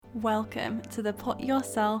Welcome to the Put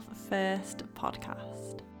Yourself First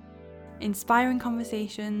podcast. Inspiring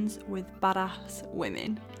conversations with badass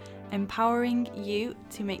women, empowering you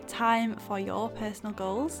to make time for your personal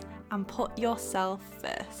goals and put yourself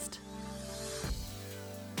first.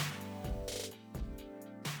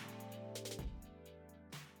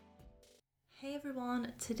 Hey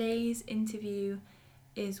everyone, today's interview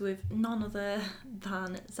is with none other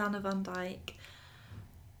than Zanna Van Dijk.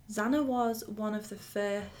 Zanna was one of the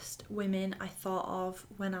first women I thought of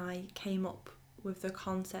when I came up with the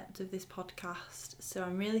concept of this podcast, so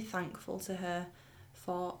I'm really thankful to her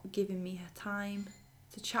for giving me her time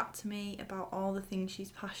to chat to me about all the things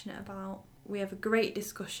she's passionate about. We have a great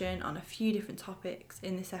discussion on a few different topics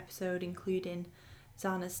in this episode, including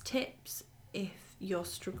Zanna's tips if you're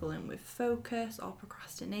struggling with focus or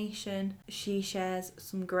procrastination. She shares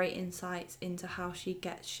some great insights into how she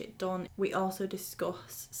gets shit done. We also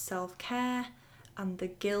discuss self-care and the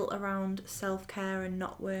guilt around self-care and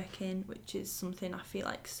not working, which is something I feel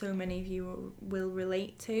like so many of you will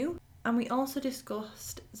relate to. And we also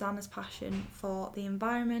discussed Zanna's passion for the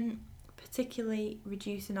environment, particularly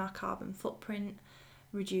reducing our carbon footprint,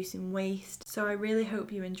 reducing waste. So I really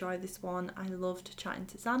hope you enjoy this one. I loved chatting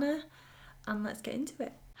to Zanna. And let's get into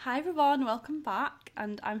it. Hi everyone, welcome back,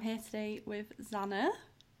 and I'm here today with Zanna.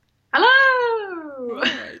 Hello!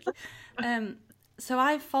 Hey. So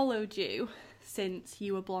I've followed you since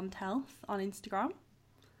you were Blonde Health on Instagram.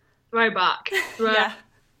 Throwback. Yeah.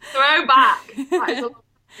 Throwback. That is a long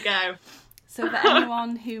time ago. So for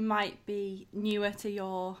anyone who might be newer to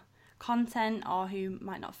your content or who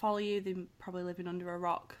might not follow you, they're probably living under a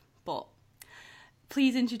rock, but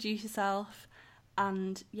please introduce yourself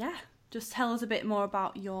and just tell us a bit more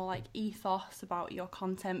about your ethos about your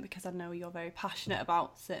content, because I know you're very passionate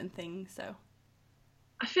about certain things. So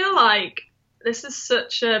I feel like this is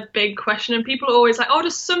such a big question, and people are always like, "Oh,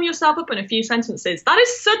 just sum yourself up in a few sentences." That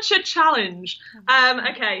is such a challenge.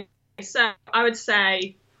 Okay, so I would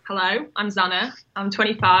say, hello, I'm Zanna. I'm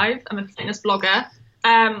 25. I'm a fitness blogger.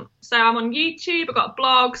 So I'm on YouTube. I've got a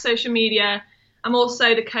blog, social media. I'm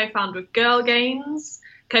also the co-founder of Girl Gains,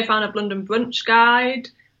 co-founder of London Brunch Guide.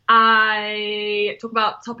 I talk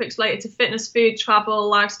about topics related to fitness, food, travel,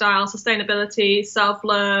 lifestyle, sustainability,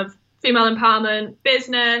 self-love, female empowerment,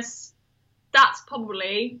 business. That's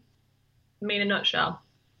probably me in a nutshell.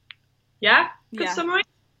 Yeah? Good summary?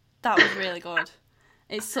 That was really good.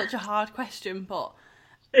 It's such a hard question, but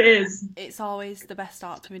it is. It's always the best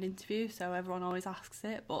start to an interview, so everyone always asks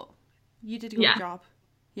it, but you did a good job.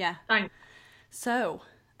 Yeah. Thanks. So,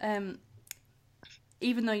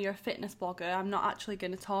 even though you're a fitness blogger, I'm not actually going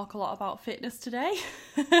to talk a lot about fitness today.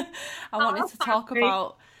 I wanted to talk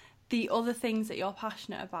about the other things that you're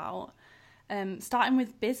passionate about, starting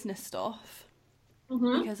with business stuff,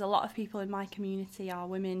 because a lot of people in my community are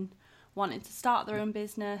women wanting to start their own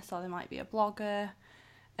business, or they might be a blogger,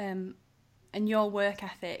 and your work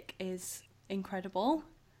ethic is incredible.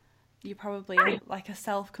 You're probably like a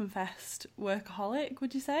self-confessed workaholic,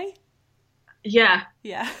 would you say? Yeah.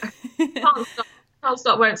 Yeah. Can't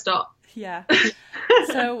stop, won't stop. Yeah.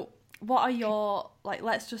 So what are your,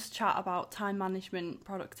 let's just chat about time management,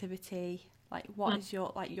 productivity. What is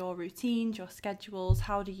your routines, your schedules?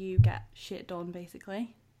 How do you get shit done,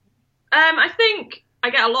 basically? I think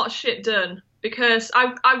I get a lot of shit done because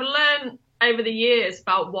I've learned over the years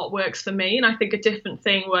about what works for me, and I think a different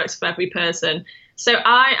thing works for every person. So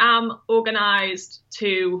I am organised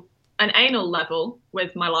to an anal level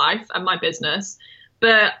with my life and my business,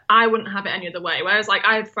 but I wouldn't have it any other way. Whereas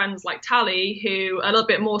I have friends like Tally who are a little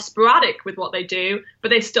bit more sporadic with what they do, but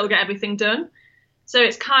they still get everything done. So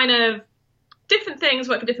it's kind of different things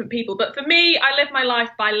work for different people. But for me, I live my life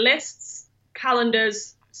by lists,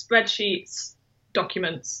 calendars, spreadsheets,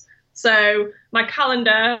 documents. So my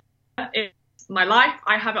calendar is my life.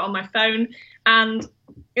 I have it on my phone, and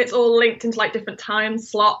it's all linked into different time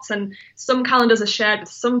slots, and some calendars are shared with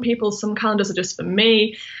some people, some calendars are just for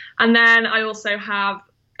me. And then I also have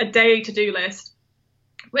a daily to-do list,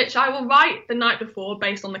 which I will write the night before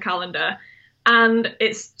based on the calendar, and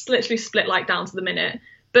it's literally split down to the minute.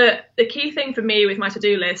 But the key thing for me with my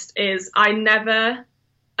to-do list is I never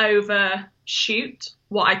overshoot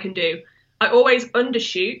what I can do. I always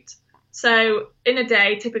undershoot. So in a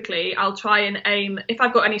day, typically, I'll try and aim, if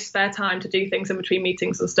I've got any spare time to do things in between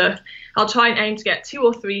meetings and stuff, I'll try and aim to get 2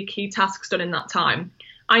 or 3 key tasks done in that time.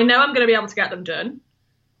 I know I'm going to be able to get them done.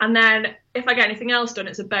 And then if I get anything else done,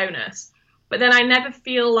 it's a bonus. But then I never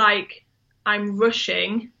feel like I'm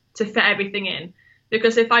rushing to fit everything in.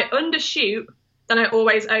 Because if I undershoot, then I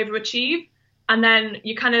always overachieve. And then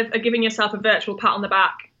you kind of are giving yourself a virtual pat on the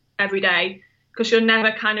back every day, because you're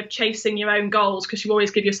never kind of chasing your own goals, because you always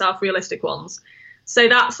give yourself realistic ones. So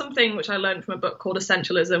that's something which I learned from a book called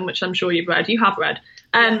Essentialism, which I'm sure you've read. You have read.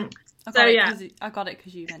 I got it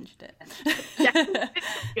because you mentioned it.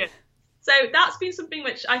 Yeah. So that's been something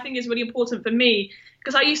which I think is really important for me,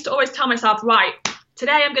 because I used to always tell myself, right,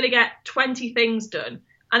 today I'm going to get 20 things done.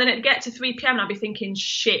 And then it'd get to 3 p.m. and I'd be thinking,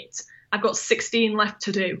 shit, I've got 16 left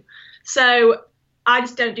to do. So I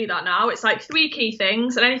just don't do that now. It's like 3 key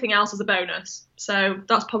things and anything else is a bonus. So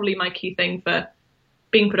that's probably my key thing for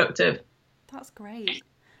being productive. That's great.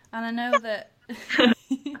 And I know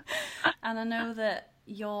that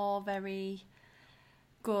you're very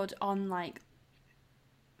good on like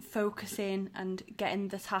focusing and getting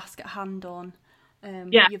the task at hand done.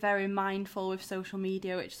 You're very mindful with social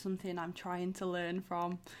media, which is something I'm trying to learn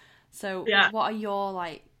from. So what are your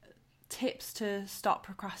like tips to stop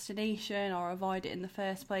procrastination or avoid it in the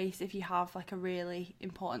first place if you have like a really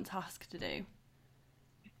important task to do?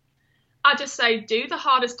 I just say do the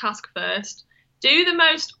hardest task first. Do the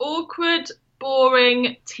most awkward,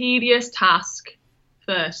 boring, tedious task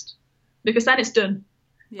first, because then it's done.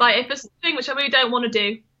 Like if there's something which I really don't want to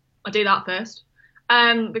do, I do that first,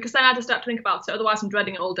 because then I just have to think about it. Otherwise, I'm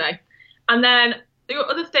dreading it all day. And then the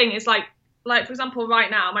other thing is like for example,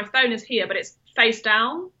 right now my phone is here, but it's face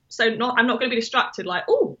down, so I'm not going to be distracted. Like,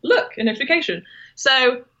 oh, look, a notification.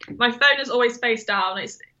 So my phone is always face down.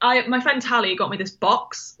 My friend Tally got me this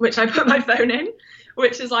box which I put my phone in,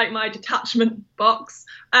 which is like my detachment box.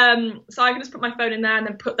 So I can just put my phone in there and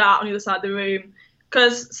then put that on the other side of the room,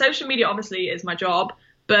 because social media obviously is my job,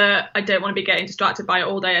 but I don't want to be getting distracted by it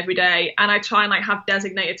all day, every day. And I try and like have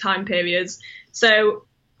designated time periods. So,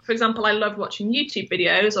 for example, I love watching YouTube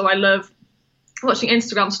videos, or I love watching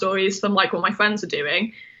Instagram stories from like what my friends are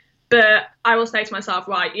doing. But I will say to myself,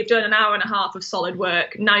 right, you've done an hour and a half of solid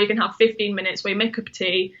work. Now you can have 15 minutes where you make a cup of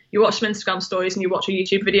tea, you watch some Instagram stories and you watch a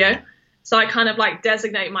YouTube video. So I kind of like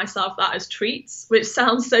designate myself that as treats, which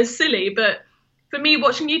sounds so silly. But for me,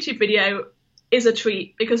 watching YouTube video is a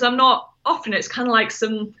treat, because often it's kind of like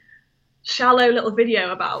some shallow little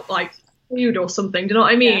video about like food or something. Do you know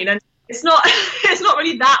what I mean? Yeah. And it's not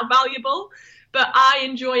really that valuable, but I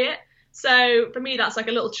enjoy it. So for me, that's like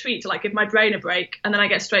a little treat to like give my brain a break, and then I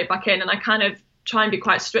get straight back in, and I kind of try and be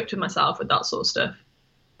quite strict with myself with that sort of stuff.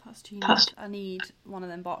 That's genius. I need one of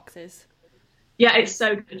them boxes. Yeah, it's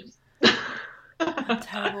so good. I'm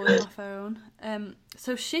terrible with my phone.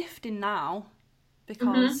 So shifting now,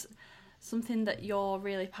 because something that you're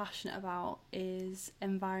really passionate about is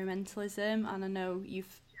environmentalism, and I know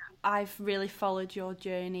I've really followed your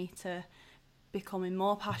journey to becoming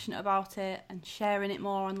more passionate about it and sharing it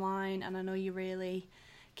more online, and I know you're really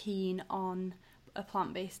keen on a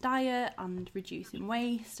plant-based diet and reducing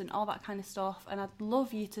waste and all that kind of stuff, and I'd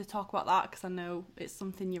love you to talk about that, because I know it's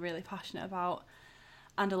something you're really passionate about,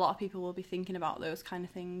 and a lot of people will be thinking about those kind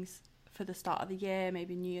of things for the start of the year,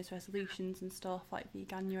 maybe New Year's resolutions and stuff like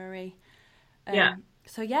Veganuary.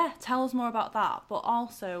 So tell us more about that, but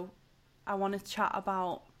also I want to chat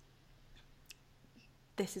about,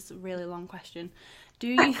 this is a really long question,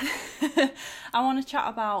 I want to chat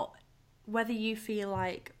about whether you feel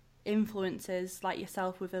like influencers like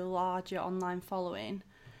yourself with a larger online following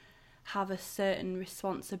have a certain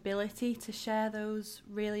responsibility to share those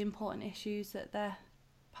really important issues that they're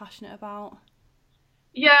passionate about.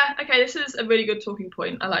 Yeah, okay, this is a really good talking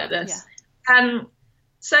point. I like this.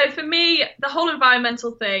 So for me, the whole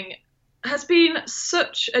environmental thing has been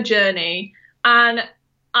such a journey, and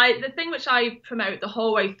the thing which I promote the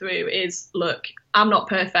whole way through is, look, I'm not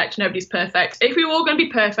perfect. Nobody's perfect. If we were all going to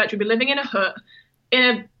be perfect, we'd be living in a hut, in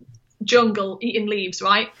a jungle, eating leaves,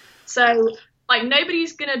 right? So, like,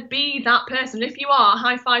 nobody's going to be that person. If you are,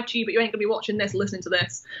 high five to you, but you ain't going to be watching this, listening to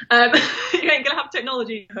this. You ain't going to have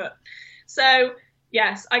technology in your hut. So,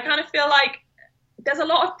 yes, I kind of feel like there's a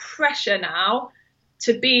lot of pressure now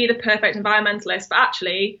to be the perfect environmentalist, but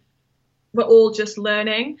actually we're all just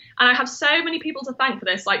learning. And I have so many people to thank for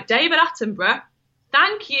this, like David Attenborough.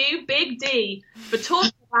 Thank you, Big D, for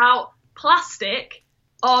talking about plastic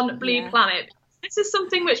on Blue Planet. This is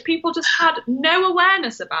something which people just had no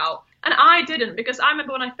awareness about. And I didn't, because I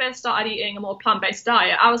remember when I first started eating a more plant-based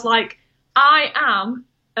diet, I was like, I am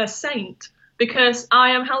a saint, because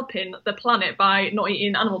I am helping the planet by not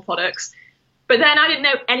eating animal products. But then I didn't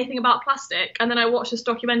know anything about plastic. And then I watched this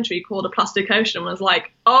documentary called A Plastic Ocean and was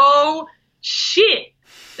like, oh, shit.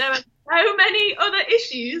 There are so many other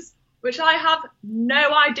issues which I have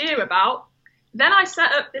no idea about. Then I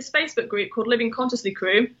set up this Facebook group called Living Consciously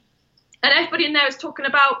Crew. And everybody in there is talking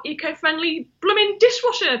about eco-friendly blooming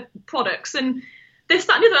dishwasher products and this,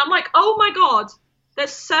 that, and the other. I'm like, oh, my God,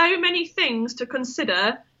 there's so many things to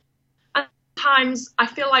consider. And sometimes I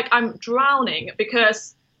feel like I'm drowning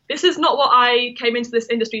because this is not what I came into this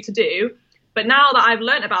industry to do. But now that I've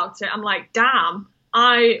learned about it, I'm like, damn,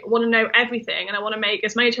 I want to know everything and I want to make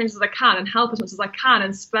as many changes as I can and help as much as I can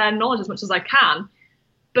and spread knowledge as much as I can.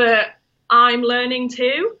 But I'm learning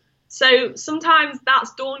too. So sometimes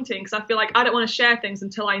that's daunting because I feel like I don't want to share things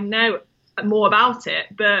until I know more about it.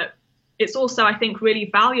 But it's also, I think, really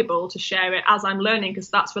valuable to share it as I'm learning because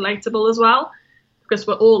that's relatable as well, because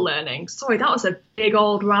we're all learning. Sorry, that was a big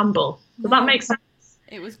old ramble. Does that make sense?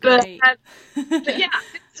 It was great. But yeah,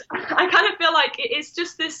 I kind of feel like it's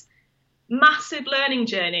just this massive learning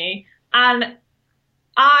journey. And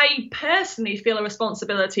I personally feel a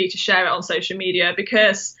responsibility to share it on social media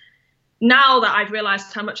because now that I've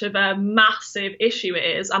realised how much of a massive issue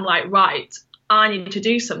it is, I'm like, right, I need to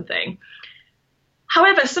do something.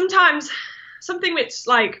 However, sometimes something which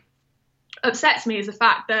like upsets me is the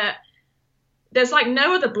fact that there's like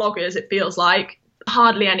no other bloggers, it feels like,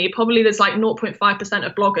 hardly any. Probably there's like 0.5%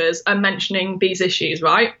 of bloggers are mentioning these issues,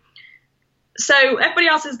 right? So everybody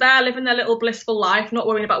else is there living their little blissful life, not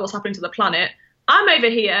worrying about what's happening to the planet. I'm over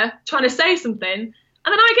here trying to say something, and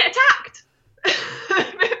then I get attacked.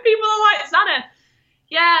 People are like, Zana,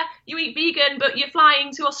 yeah, you eat vegan, but you're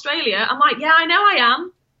flying to Australia. I'm like, yeah, I know I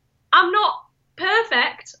am. I'm not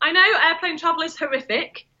perfect. I know airplane travel is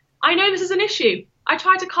horrific. I know this is an issue. I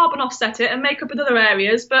try to carbon offset it and make up in other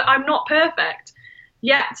areas, but I'm not perfect.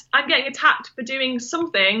 Yet I'm getting attacked for doing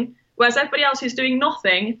something, whereas everybody else who's doing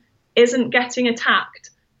nothing isn't getting attacked.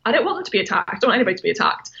 I don't want them to be attacked. I don't want anybody to be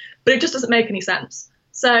attacked, but it just doesn't make any sense.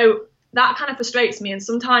 So that kind of frustrates me, and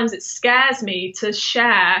sometimes it scares me to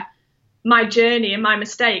share my journey and my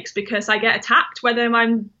mistakes because I get attacked, whether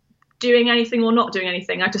I'm doing anything or not doing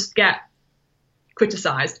anything. I just get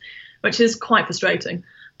criticised, which is quite frustrating.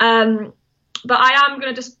 But I am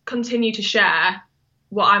going to just continue to share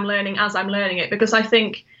what I'm learning as I'm learning it, because I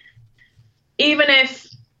think even if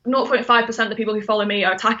 0.5% of the people who follow me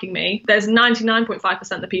are attacking me, there's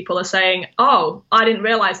 99.5% of the people are saying, oh, I didn't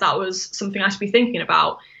realise that was something I should be thinking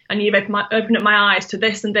about. And you've opened up my eyes to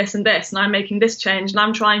this and this and this, and I'm making this change, and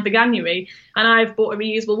I'm trying veganuary, and I've bought a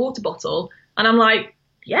reusable water bottle. And I'm like,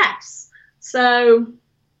 yes. So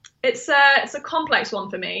it's a complex one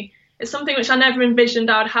for me. It's something which I never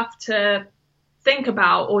envisioned I would have to think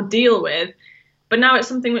about or deal with. But now it's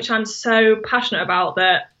something which I'm so passionate about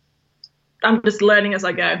that I'm just learning as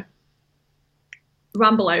I go.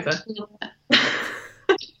 Ramble over.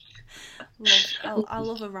 I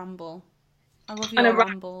love a ramble. I love your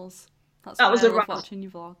rambles. That's why I love watching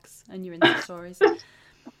your vlogs and your Insta stories.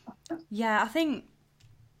 Yeah, I think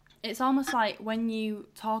it's almost like when you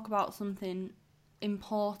talk about something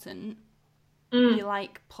important, you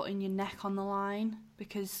like putting your neck on the line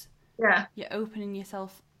because you're opening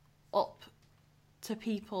yourself up to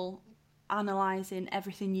people analysing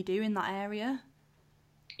everything you do in that area.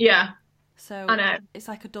 Yeah. So it's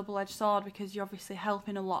like a double-edged sword because you're obviously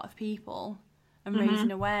helping a lot of people and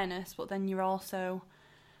raising awareness, but then you're also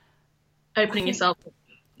opening yourself up.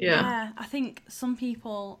 Yeah, I think some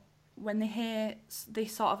people, when they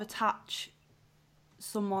sort of attach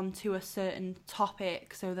someone to a certain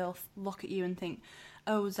topic, so they'll look at you and think,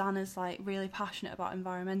 oh, Xana's like really passionate about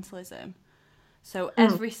environmentalism, so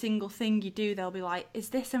every single thing you do they'll be like, is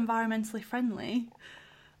this environmentally friendly?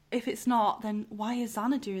 If it's not, then why is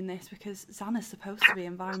Xana doing this? Because Xana's supposed to be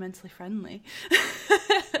environmentally friendly.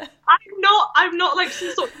 I'm not like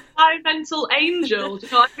some sort of environmental angel, do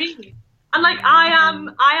you know what I mean? And like I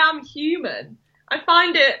am human. I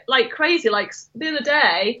find it like crazy. Like the other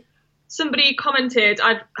day, somebody commented,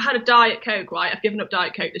 I'd had a Diet Coke, right? I've given up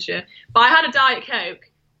Diet Coke this year. But I had a Diet Coke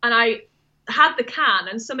and I had the can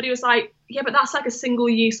and somebody was like, yeah, but that's like a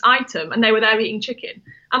single-use item, and they were there eating chicken.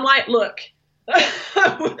 I'm like, look, I'm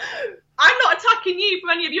not attacking you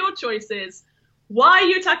for any of your choices. Why are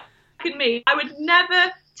you attacking me? I would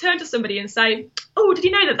never turn to somebody and say, oh, did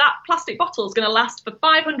you know that plastic bottle is going to last for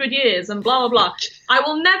 500 years and blah, blah, blah. I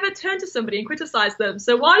will never turn to somebody and criticise them.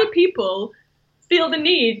 So why do people feel the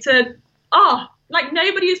need to, like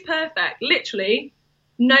nobody is perfect. Literally,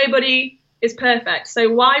 nobody is perfect. So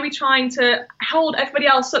why are we trying to hold everybody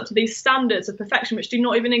else up to these standards of perfection which do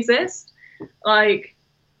not even exist? Like,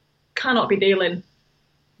 cannot be dealing.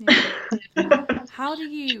 Yeah. How do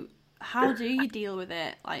you deal with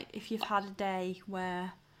it? Like, if you've had a day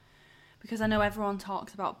where, because I know everyone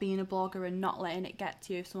talks about being a blogger and not letting it get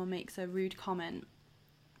to you if someone makes a rude comment.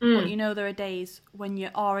 But you know, there are days when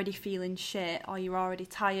you're already feeling shit, or you're already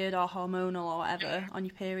tired or hormonal or whatever on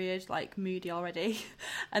your period, like moody already,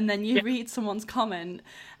 and then you read someone's comment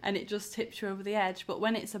and it just tips you over the edge. But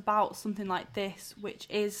when it's about something like this, which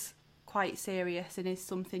is quite serious and is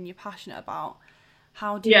something you're passionate about,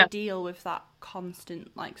 how do you deal with that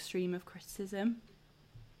constant like stream of criticism?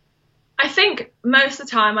 I think most of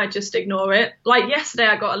the time I just ignore it. Like yesterday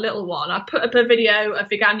I got a little one. I put up a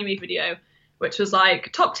Veganuary video, which was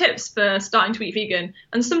like top tips for starting to eat vegan.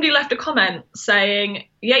 And somebody left a comment saying,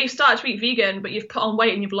 yeah, you started to eat vegan, but you've put on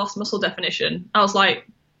weight and you've lost muscle definition. I was like,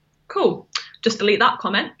 cool, just delete that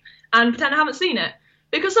comment and pretend I haven't seen it.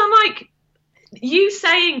 Because I'm like, you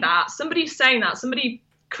saying that, somebody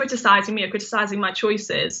criticizing me or criticizing my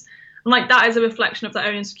choices, I'm like, that is a reflection of their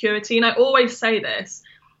own insecurity. And I always say this,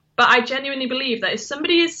 but I genuinely believe that if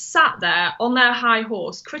somebody is sat there on their high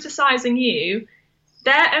horse criticizing you,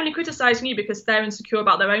 they're only criticizing you because they're insecure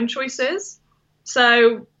about their own choices.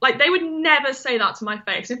 So, like, they would never say that to my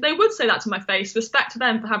face. If they would say that to my face, respect to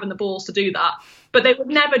them for having the balls to do that. But they would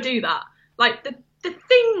never do that. Like, the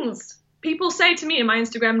things people say to me in my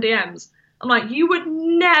Instagram DMs, I'm like, you would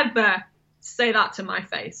never say that to my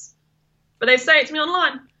face. But they say it to me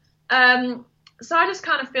online. So I just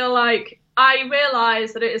kind of feel like I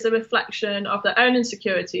realise that it is a reflection of their own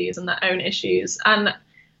insecurities and their own issues. And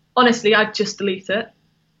honestly, I just delete it.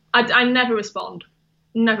 I never respond.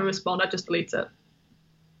 Never respond. I just delete it.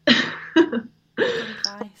 Good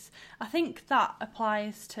advice. I think that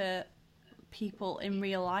applies to people in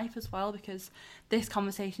real life as well, because this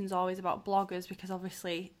conversation is always about bloggers, because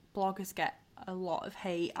obviously bloggers get a lot of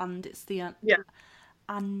hate, and it's the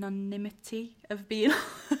anonymity of being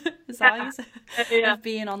of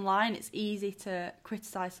being online. It's easy to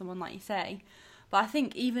criticize someone, like you say, but I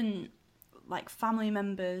think even like family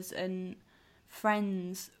members and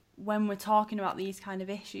friends, when we're talking about these kind of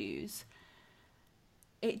issues,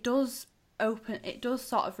 it does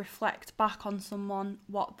sort of reflect back on someone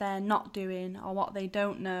what they're not doing or what they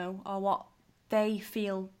don't know or what they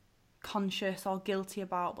feel conscious or guilty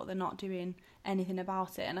about, but they're not doing anything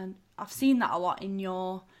about it. And I've seen that a lot in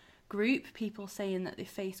your group, people saying that they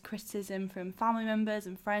face criticism from family members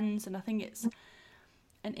and friends, and I think it's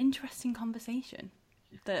an interesting conversation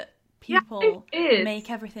that people make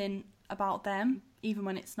everything about them even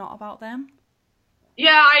when it's not about them.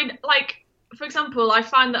 Yeah, for example, I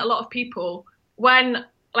find that a lot of people, when,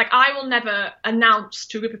 like, I will never announce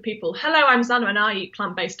to a group of people, hello, I'm Zana and I eat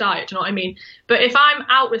plant-based diet, do you know what I mean? But if I'm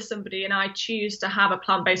out with somebody and I choose to have a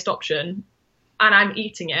plant-based option and I'm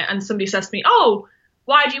eating it and somebody says to me, oh,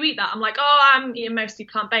 why do you eat that? I'm like, oh, I'm eating mostly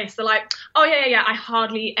plant-based. They're like, oh, yeah, I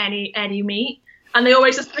hardly eat any meat. And they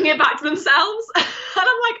always just bring it back to themselves. And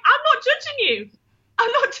I'm like, I'm not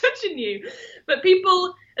judging you. But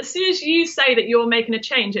people, as soon as you say that you're making a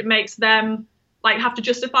change, it makes them like have to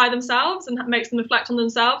justify themselves and makes them reflect on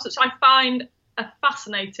themselves, which I find a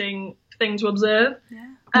fascinating thing to observe.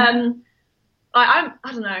 Yeah. I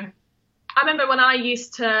don't know. I remember when I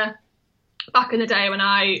used to, back in the day when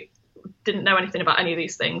I didn't know anything about any of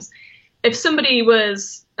these things, if somebody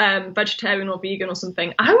was vegetarian or vegan or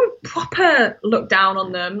something, I would proper look down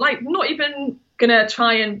on them, like not even gonna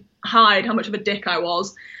try and hide how much of a dick I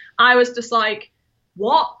was. I was just like,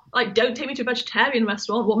 what? Like, don't take me to a vegetarian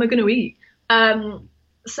restaurant. What am I going to eat?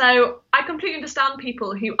 So I completely understand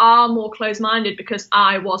people who are more closed-minded, because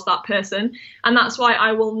I was that person. And that's why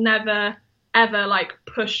I will never, ever, like,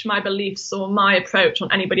 push my beliefs or my approach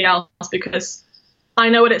on anybody else, because I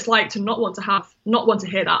know what it's like to not want to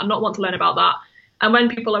hear that and not want to learn about that. And when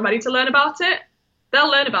people are ready to learn about it,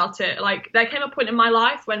 they'll learn about it. Like, there came a point in my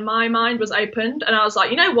life when my mind was opened and I was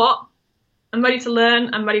like, you know what? I'm ready to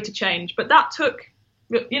learn. I'm ready to change. But that took,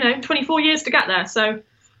 24 years to get there. So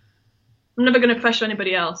I'm never going to pressure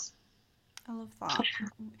anybody else. I love that.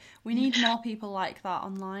 We need more people like that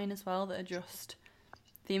online as well, that are just,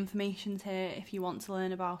 the information's here if you want to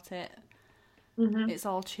learn about it. Mm-hmm. It's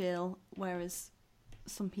all chill. Whereas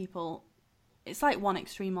some people, it's like one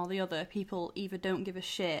extreme or the other. People either don't give a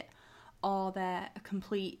shit or they're a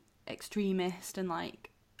complete extremist and like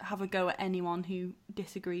have a go at anyone who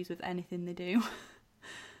disagrees with anything they do.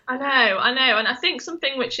 I know. And I think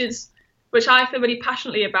something which I feel really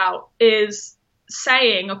passionately about is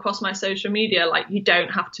saying across my social media, like, you don't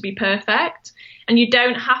have to be perfect, and you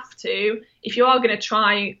don't have to, if you are going to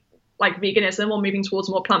try like veganism or moving towards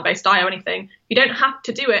a more plant-based diet or anything, you don't have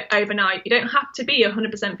to do it overnight. You don't have to be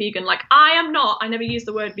 100% vegan. Like, I am not. I never use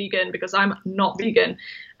the word vegan because I'm not vegan.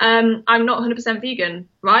 I'm not 100% vegan,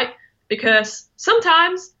 right? Because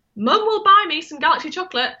sometimes Mum will buy me some Galaxy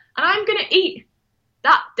chocolate and I'm going to eat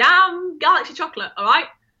that damn Galaxy chocolate, all right?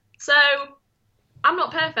 So I'm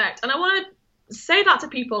not perfect. And I want to say that to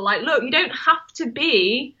people, like, look, you don't have to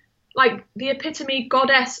be like the epitome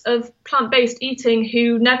goddess of plant-based eating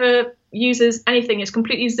who never uses anything, is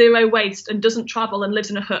completely zero waste and doesn't travel and lives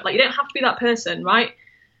in a hut. Like, you don't have to be that person, right?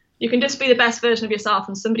 You can just be the best version of yourself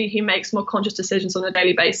and somebody who makes more conscious decisions on a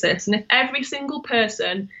daily basis. And if every single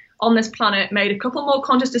person on this planet made a couple more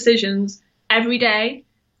conscious decisions every day,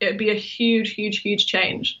 it would be a huge, huge, huge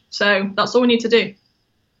change. So that's all we need to do.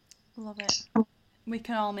 Love it. We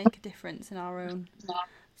can all make a difference in our own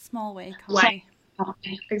small way, can't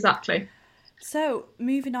we? Exactly. So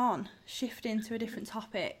moving on, shifting to a different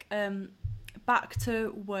topic, back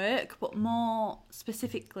to work, but more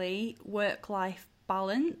specifically work-life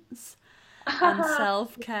balance and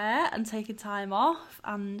self-care and taking time off.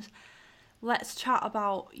 And let's chat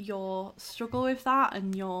about your struggle with that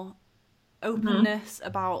and your openness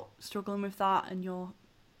about struggling with that and your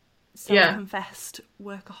self-confessed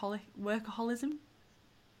workaholism.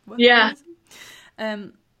 Yeah.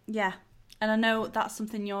 And I know that's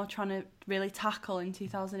something you're trying to really tackle in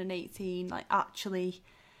 2018, like actually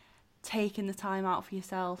taking the time out for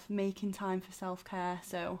yourself, making time for self-care.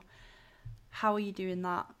 So how are you doing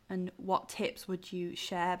that, and what tips would you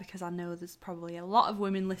share? Because I know there's probably a lot of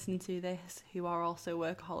women listening to this who are also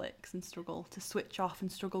workaholics and struggle to switch off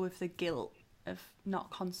and struggle with the guilt of not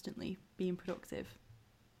constantly being productive.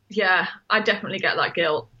 Yeah, I definitely get that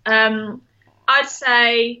guilt. I'd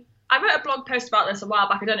say I wrote a blog post about this a while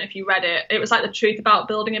back. I don't know if you read it. It was like the truth about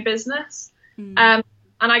building a business. And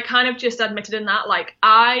I kind of just admitted in that, like,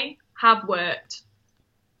 I have worked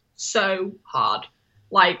so hard.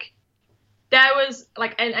 Like, there was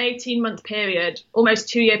like an 18-month period, almost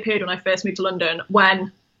 2-year period when I first moved to London,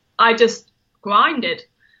 when I just grinded.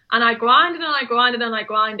 And I grinded and I grinded and I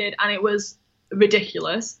grinded, and it was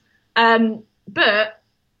ridiculous. And I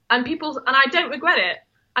don't regret it.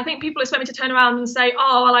 I think people expect me to turn around and say,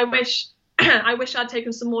 oh, well, I wish I'd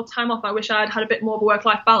taken some more time off. I wish I'd had a bit more of a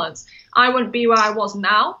work-life balance. I wouldn't be where I was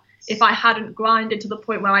now if I hadn't grinded to the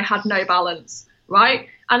point where I had no balance, right?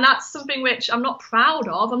 And that's something which I'm not proud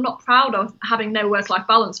of. I'm not proud of having no work-life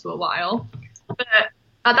balance for a while. But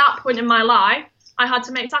at that point in my life, I had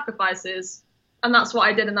to make sacrifices. And that's what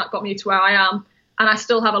I did, and that got me to where I am. And I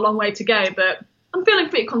still have a long way to go, but I'm feeling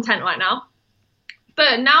pretty content right now.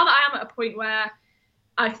 But now that I am at a point where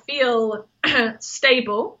I feel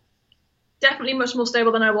stable, definitely much more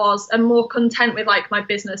stable than I was, and more content with like my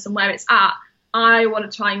business and where it's at, I want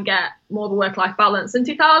to try and get more of a work-life balance. And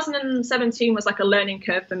 2017 was like a learning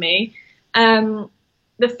curve for me. The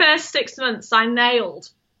first 6 months I nailed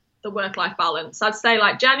the work-life balance. I'd say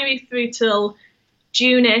like January through till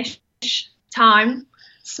June-ish time,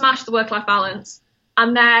 smashed the work-life balance.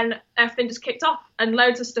 And then everything just kicked off and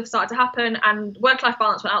loads of stuff started to happen, and work-life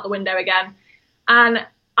balance went out the window again. And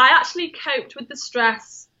I actually coped with the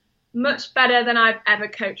stress much better than I've ever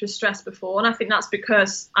coped with stress before. And I think that's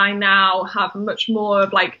because I now have much more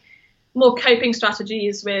of like more coping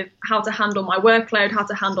strategies with how to handle my workload, how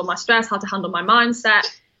to handle my stress, how to handle my mindset.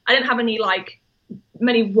 I didn't have any like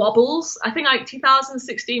many wobbles. I think like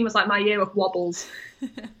 2016 was like my year of wobbles.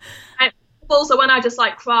 Also when I just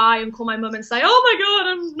like cry and call my mum and say, oh my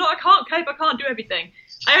God, I can't cope, I can't do everything.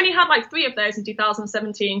 I only had like 3 of those in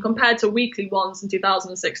 2017 compared to weekly ones in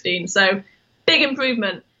 2016. So big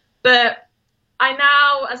improvement. But I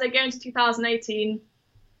now, as I go into 2018,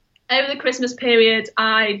 over the Christmas period,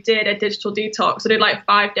 I did a digital detox. I did like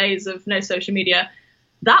 5 days of no social media.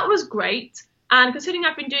 That was great. And considering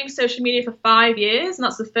I've been doing social media for 5 years, and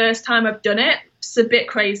that's the first time I've done it, it's a bit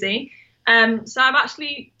crazy. So I've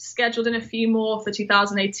actually scheduled in a few more for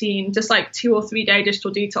 2018, just like 2 or 3 day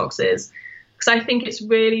digital detoxes. Because I think it's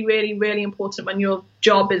really, really, really important when your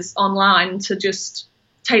job is online to just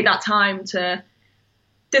take that time to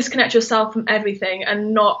disconnect yourself from everything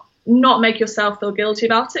and not make yourself feel guilty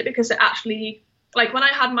about it. Because it actually, like when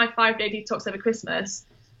I had my 5 day detox over Christmas,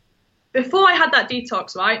 before I had that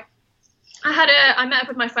detox, right, I met up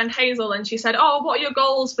with my friend Hazel, and she said, oh, what are your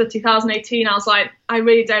goals for 2018? I was like, I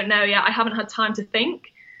really don't know yet. I haven't had time to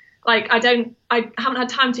think. Like, I haven't had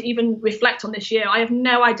time to even reflect on this year. I have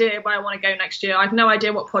no idea where I want to go next year. I have no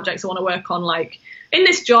idea what projects I want to work on. Like, in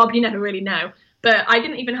this job, you never really know. But I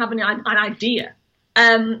didn't even have an idea.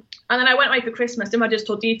 And then I went away for Christmas, did my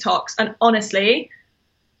digital detox, and honestly,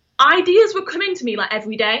 ideas were coming to me like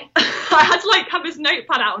every day. I had to like have this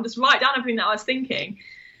notepad out and just write down everything that I was thinking.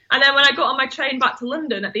 And then when I got on my train back to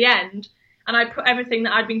London at the end, and I put everything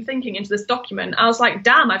that I'd been thinking into this document, I was like,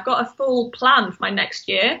 damn, I've got a full plan for my next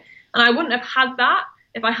year. And I wouldn't have had that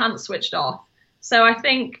if I hadn't switched off. So I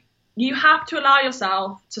think you have to allow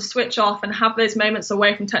yourself to switch off and have those moments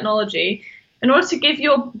away from technology in order to give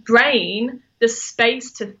your brain the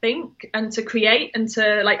space to think and to create and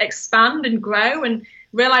to like expand and grow and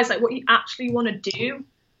realize like what you actually want to do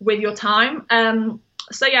with your time.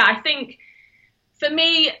 So yeah, I think for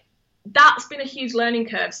me, that's been a huge learning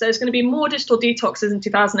curve. So there's going to be more digital detoxes in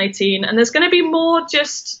 2018, and there's going to be more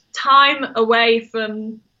just time away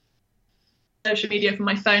from social media, from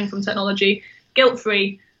my phone, from technology,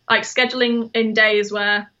 guilt-free, like scheduling in days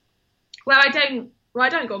where I don't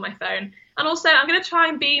go on my phone. And also I'm going to try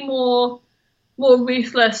and be more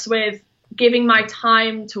ruthless with giving my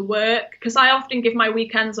time to work, because I often give my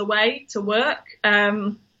weekends away to work.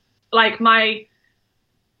 Like my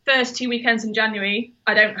first 2 weekends in January,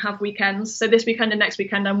 I don't have weekends. So this weekend and next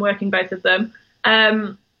weekend, I'm working both of them.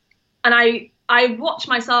 And I watch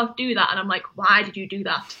myself do that, and I'm like, why did you do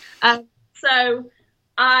that? So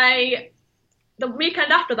the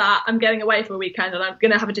weekend after that, I'm going away for a weekend, and I'm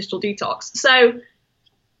going to have a digital detox. So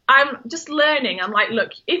I'm just learning. I'm like,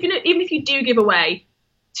 look, even if you do give away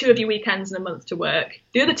 2 of your weekends in a month to work,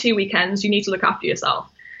 the other 2 weekends, you need to look after yourself.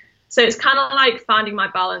 So it's kind of like finding my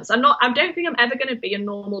balance. I don't think I'm ever going to be a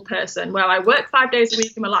normal person where I work 5 days a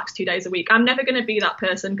week and relax 2 days a week. I'm never going to be that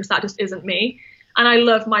person, because that just isn't me. And I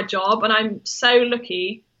love my job, and I'm so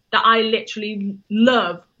lucky that I literally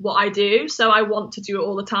love what I do. So I want to do it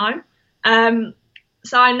all the time.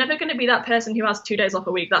 So I'm never going to be that person who has 2 days off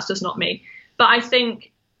a week. That's just not me. But I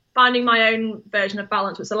think finding my own version of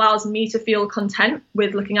balance, which allows me to feel content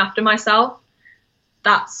with looking after myself,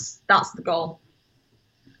 that's the goal.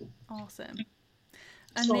 Awesome.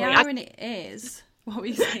 And the irony is, what were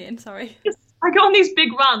you saying? Sorry. I go on these big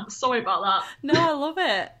rants. Sorry about that. No, I love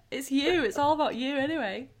it. It's you. It's all about you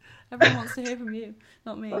anyway. Everyone wants to hear from you,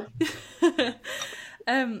 not me.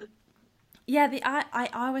 Yeah, I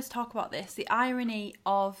always talk about this. The irony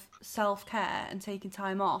of self-care and taking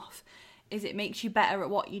time off is it makes you better at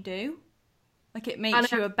what you do. Like it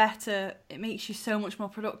makes you so much more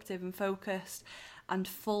productive and focused and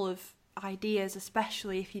full of ideas,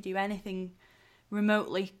 especially if you do anything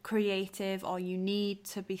remotely creative, or you need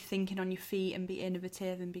to be thinking on your feet and be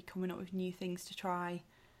innovative and be coming up with new things to try.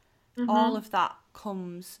 Mm-hmm. All of that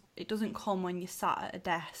it doesn't come when you're sat at a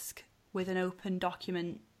desk with an open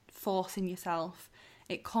document forcing yourself.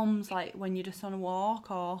 It comes like when you're just on a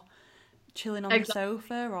walk or chilling on the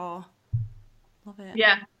sofa, or love it.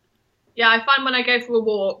 Yeah, I find when I go for a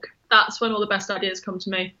walk, that's when all the best ideas come to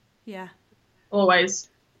me. Yeah, always.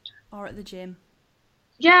 Or at the gym.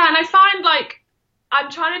 Yeah, and I find like I'm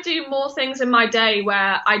trying to do more things in my day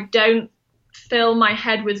where I don't fill my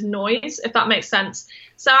head with noise, if that makes sense.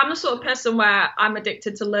 So I'm the sort of person where I'm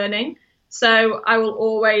addicted to learning. So I will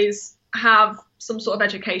always have some sort of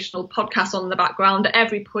educational podcast on in the background at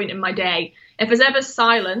every point in my day. If there's ever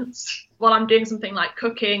silence while I'm doing something like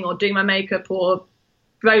cooking or doing my makeup or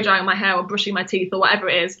blow drying my hair or brushing my teeth or whatever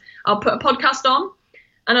it is, I'll put a podcast on.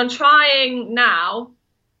 And I'm trying now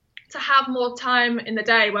to have more time in the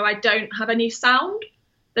day where I don't have any sound.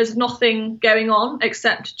 There's nothing going on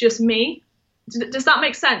except just me. Does that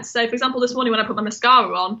make sense? So, for example, this morning when I put my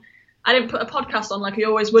mascara on, I didn't put a podcast on like I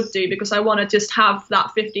always would do, because I want to just have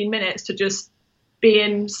that 15 minutes to just be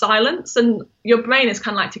in silence, and your brain is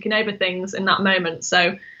kind of like ticking over things in that moment.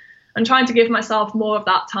 So I'm trying to give myself more of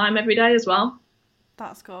that time every day as well.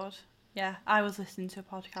 That's good. Yeah, I was listening to a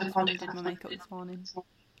podcast when I did my makeup this morning.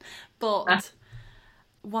 But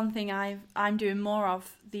one thing I'm doing more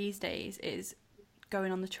of these days is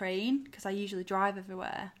going on the train, because I usually drive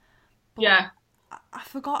everywhere. But yeah. I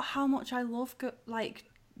forgot how much I love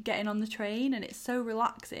getting on the train, and it's so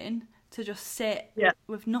relaxing to just sit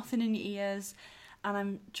with nothing in your ears. And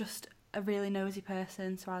I'm just a really nosy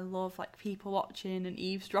person, so I love like people watching and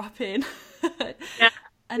eavesdropping.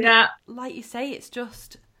 Like you say, it's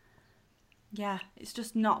just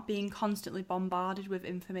not being constantly bombarded with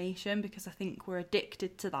information, because I think we're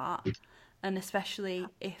addicted to that. And especially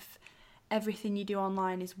if everything you do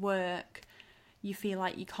online is work, you feel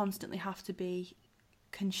like you constantly have to be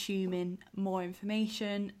consuming more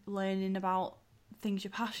information, learning about things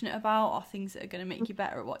you're passionate about or things that are going to make you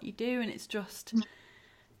better at what you do. And it's just,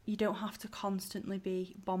 you don't have to constantly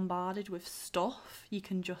be bombarded with stuff. You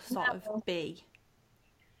can just sort of be.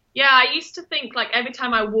 Yeah, I used to think like every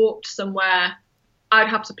time I walked somewhere, I'd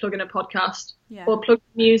have to plug in a podcast or plug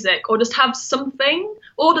music or just have something,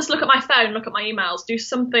 or just look at my phone, look at my emails, do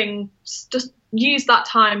something, just use that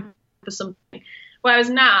time for something. Whereas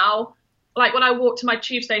now, like when I walk to my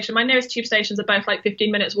tube station, my nearest tube stations are both like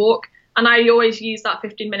 15 minutes walk. And I always use that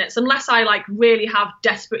 15 minutes, unless I like really have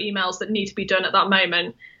desperate emails that need to be done at that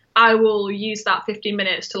moment. I will use that 15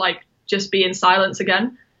 minutes to like just be in silence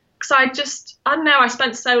again. Because I don't know, I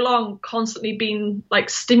spent so long constantly being like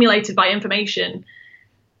stimulated by information.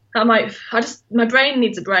 I'm like, my brain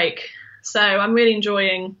needs a break. So I'm really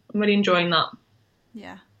enjoying that.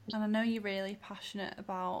 Yeah. And I know you're really passionate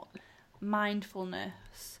about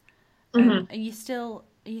mindfulness. Mm-hmm. Are you still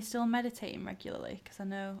are you still meditating regularly? Because I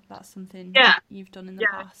know that's something you've done in the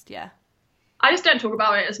past. Yeah. I just don't talk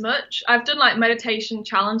about it as much. I've done like meditation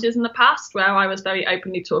challenges in the past where I was very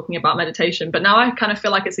openly talking about meditation, but now I kind of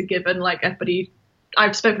feel like it's a given. Like everybody,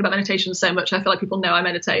 I've spoken about meditation so much, I feel like people know I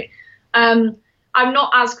meditate. I'm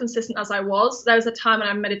not as consistent as I was. There was a time when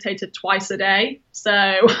I meditated twice a day,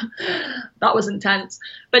 so that was intense.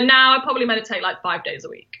 But now I probably meditate like 5 days a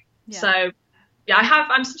week. Yeah. So yeah,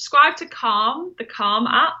 I'm subscribed to Calm, the Calm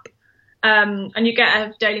app, and you get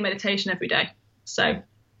a daily meditation every day. So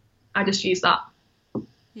I just use that.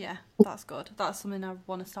 Yeah, that's good. That's something I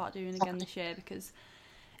want to start doing again this year, because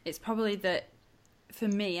it's probably for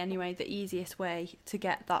me anyway, the easiest way to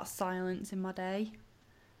get that silence in my day.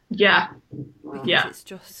 Yeah. Because it's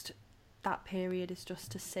just, that period is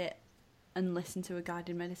just to sit and listen to a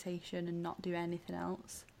guided meditation and not do anything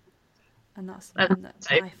else. And that's something that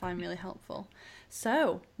I find really helpful.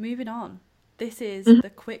 So, moving on. This is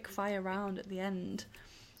the quick fire round at the end.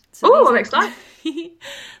 So I'm excited.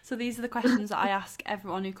 So these are the questions that I ask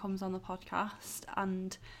everyone who comes on the podcast,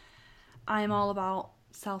 and I'm all about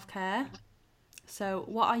self-care. So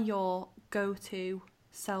what are your go-to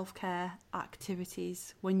self-care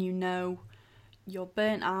activities when you know you're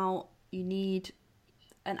burnt out, you need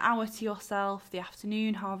an hour to yourself, the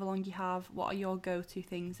afternoon, however long you have? What are your go-to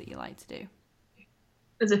things that you like to do?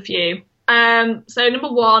 There's a few. So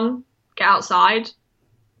number one, get outside.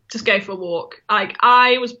 Just go for a walk. Like,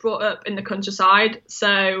 I was brought up in the countryside,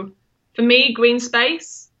 so for me, green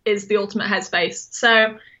space is the ultimate headspace.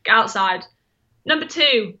 So get outside. Number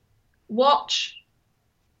two, watch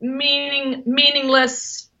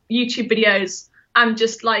meaningless YouTube videos and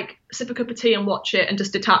just like sip a cup of tea and watch it and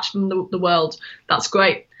just detach from the world. That's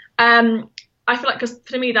great. I feel like, because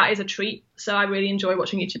for me that is a treat, so I really enjoy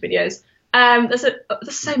watching YouTube videos.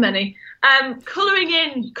 There's so many.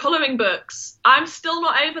 Colouring books. I'm still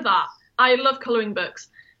not over that. I love colouring books.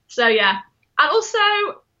 So yeah. And also,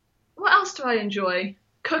 what else do I enjoy?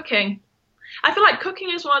 Cooking. I feel like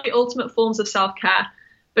cooking is one of the ultimate forms of self-care,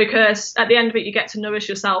 because at the end of it, you get to nourish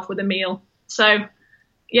yourself with a meal. So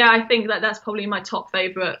yeah, I think that's probably my top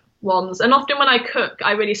favourite ones. And often when I cook,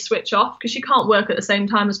 I really switch off, because you can't work at the same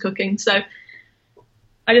time as cooking. So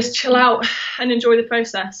I just chill out and enjoy the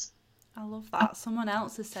process. I love that. Someone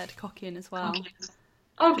else has said cooking as well.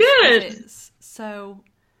 Oh, good. So,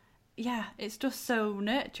 yeah, it's just so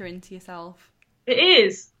nurturing to yourself. It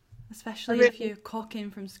is. Especially if you're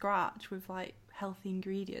cooking from scratch with, like, healthy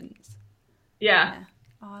ingredients. Yeah.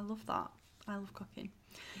 Oh, I love that. I love cooking.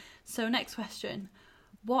 So, next question.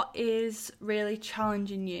 What is really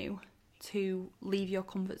challenging you to leave your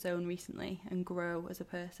comfort zone recently and grow as a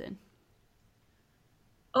person?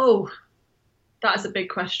 Oh, that is a big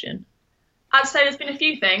question. I'd say there's been a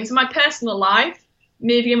few things. In my personal life,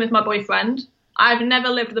 moving in with my boyfriend. I've never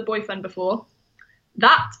lived with a boyfriend before.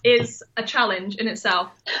 That is a challenge in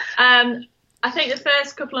itself. I think the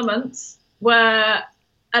first couple of months were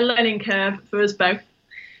a learning curve for us both.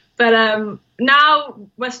 But now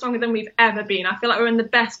we're stronger than we've ever been. I feel like we're in the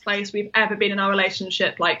best place we've ever been in our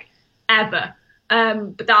relationship, like ever.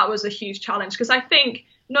 But that was a huge challenge, because I think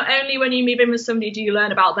not only when you move in with somebody do you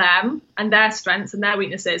learn about them and their strengths and their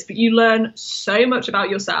weaknesses, but you learn so much about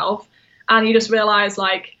yourself, and you just realise,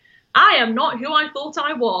 like, I am not who I thought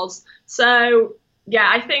I was. So yeah,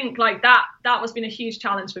 I think like that has been a huge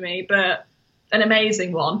challenge for me, but an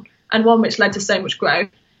amazing one, and one which led to so much growth.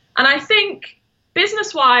 And I think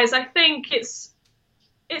business-wise, I think it's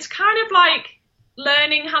kind of like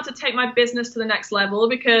learning how to take my business to the next level,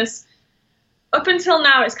 because up until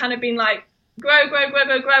now it's kind of been like grow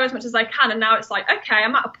as much as I can, and now it's like, okay,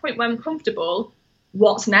 I'm at a point where I'm comfortable.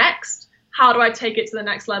 What's next? How do I take it to the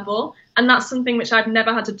next level? And that's something which I've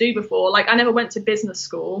never had to do before. Like, I never went to business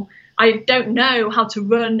school. I don't know how to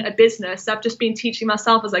run a business. I've just been teaching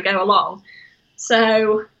myself as I go along.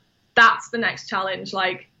 So that's the next challenge.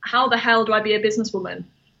 Like, how the hell do I be a businesswoman?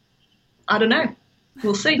 I don't know.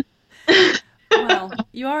 We'll see. Well,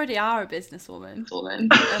 you already are a businesswoman.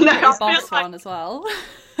 No, a boss one as well.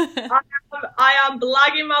 I am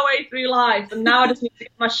blagging my way through life, and now I just need to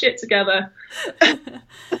get my shit together.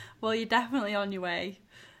 Well, you're definitely on your way.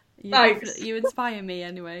 You inspire me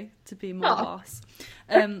anyway to be more boss.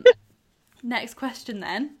 Next question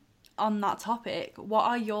then, on that topic, what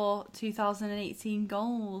are your 2018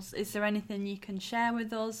 goals? Is there anything you can share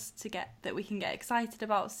with us that we can get excited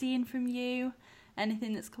about seeing from you?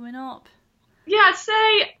 Anything that's coming up? Yeah,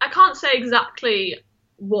 I can't say exactly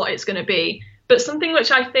what it's going to be, but something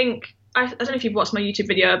which I think, I don't know if you've watched my YouTube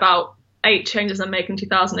video about 8 changes I'm making in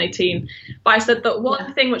 2018. But I said that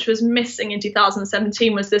one thing which was missing in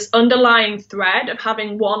 2017 was this underlying thread of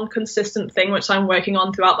having one consistent thing which I'm working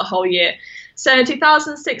on throughout the whole year. So in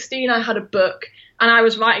 2016, I had a book and I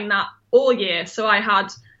was writing that all year. So I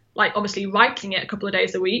had like obviously writing it a couple of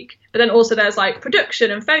days a week, but then also there's like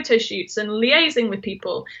production and photo shoots and liaising with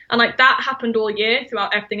people. And like that happened all year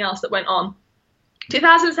throughout everything else that went on.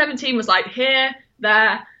 2017 was like here,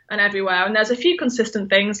 there and everywhere. And there's a few consistent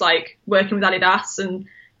things like working with Adidas and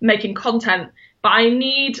making content, but I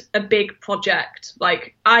need a big project.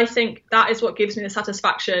 Like I think that is what gives me the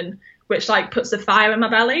satisfaction, which like puts the fire in my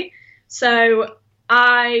belly. So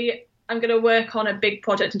I'm going to work on a big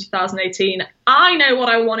project in 2018. I know what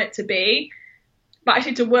I want it to be, but I just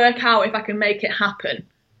need to work out if I can make it happen.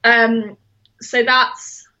 So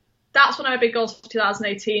that's one of my big goals for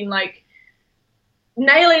 2018, like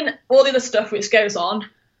nailing all the other stuff which goes on,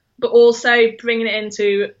 but also bringing it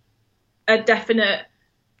into a definite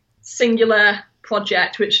singular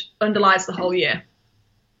project which underlies the whole year.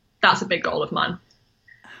 That's a big goal of mine.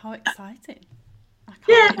 How exciting. I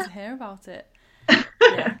can't wait to hear about it.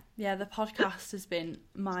 Yeah, the podcast has been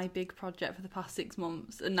my big project for the past 6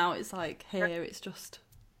 months, and now it's like here, it's just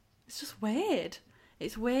weird.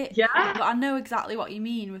 It's weird. Yeah. But I know exactly what you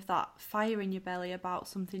mean with that fire in your belly about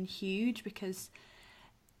something huge, because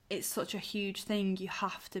it's such a huge thing. You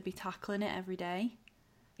have to be tackling it every day.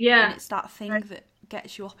 Yeah. And it's that thing that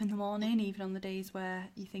gets you up in the morning, even on the days where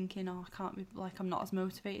you're thinking, oh, I can't be, like, I'm not as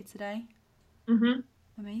motivated today. Mhm.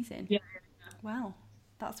 Amazing. Yeah. Wow,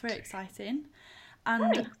 that's very exciting.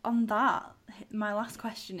 And on that, my last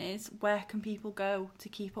question is, where can people go to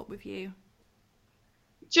keep up with you?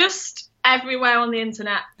 Just everywhere on the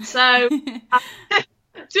internet. So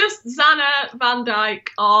just Zanna Van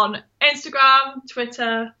Dyke on Instagram,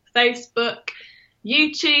 Twitter, Facebook,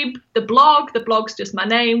 YouTube, the blog. The blog's just my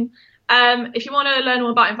name. If you want to learn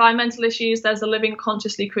more about environmental issues, there's the Living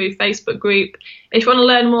Consciously Crew Facebook group. If you want to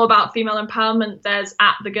learn more about female empowerment, there's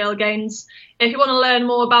 @The Girl Gains. If you want to learn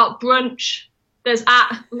more about brunch, there's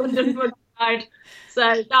 @London Brunch Guide.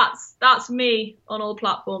 So that's me on all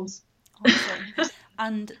platforms. Awesome.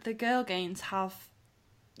 And the Girl Gains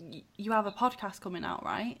you have a podcast coming out,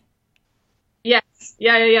 right? Yes.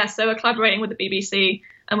 Yeah. So we're collaborating with the BBC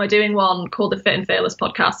and we're doing one called the Fit and Fearless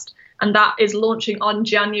podcast. And that is launching on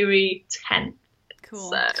January 10th. Cool.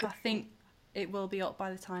 So I think it will be up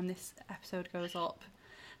by the time this episode goes up.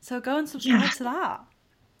 So go and subscribe to that.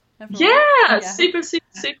 Yeah, super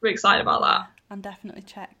excited about that. And definitely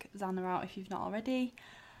check Zanna out if you've not already.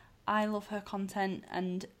 I love her content,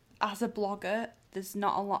 and as a blogger, there's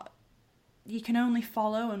not a lot. You can only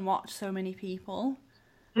follow and watch so many people,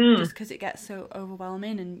 just because it gets so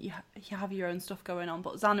overwhelming, and you have your own stuff going on.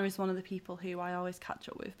 But Zanna is one of the people who I always catch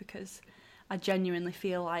up with, because I genuinely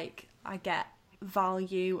feel like I get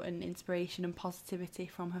value and inspiration and positivity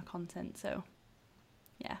from her content. So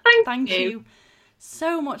yeah, thank you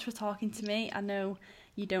so much for talking to me. I know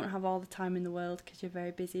you don't have all the time in the world because you're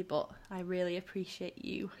very busy, but I really appreciate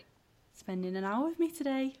you spending an hour with me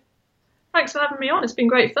today. Thanks for having me on. It's been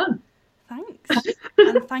great fun. Thanks.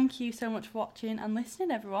 And thank you so much for watching and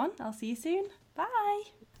listening, everyone. I'll see you soon. Bye.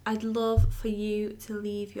 I'd love for you to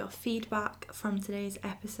leave your feedback from today's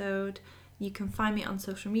episode. You can find me on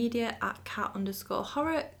social media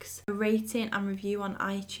 @cat_horrocks. A rating and review on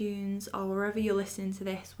iTunes or wherever you're listening to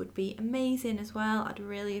this would be amazing as well. I'd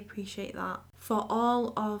really appreciate that. For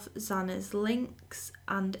all of Zanna's links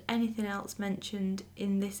and anything else mentioned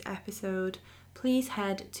in this episode, please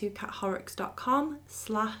head to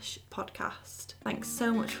cathorrocks.com/podcast. Thanks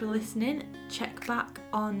so much for listening. Check back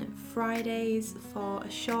on Fridays for a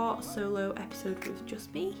short solo episode with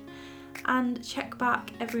just me. And check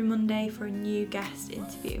back every Monday for a new guest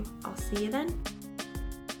interview. I'll see you then.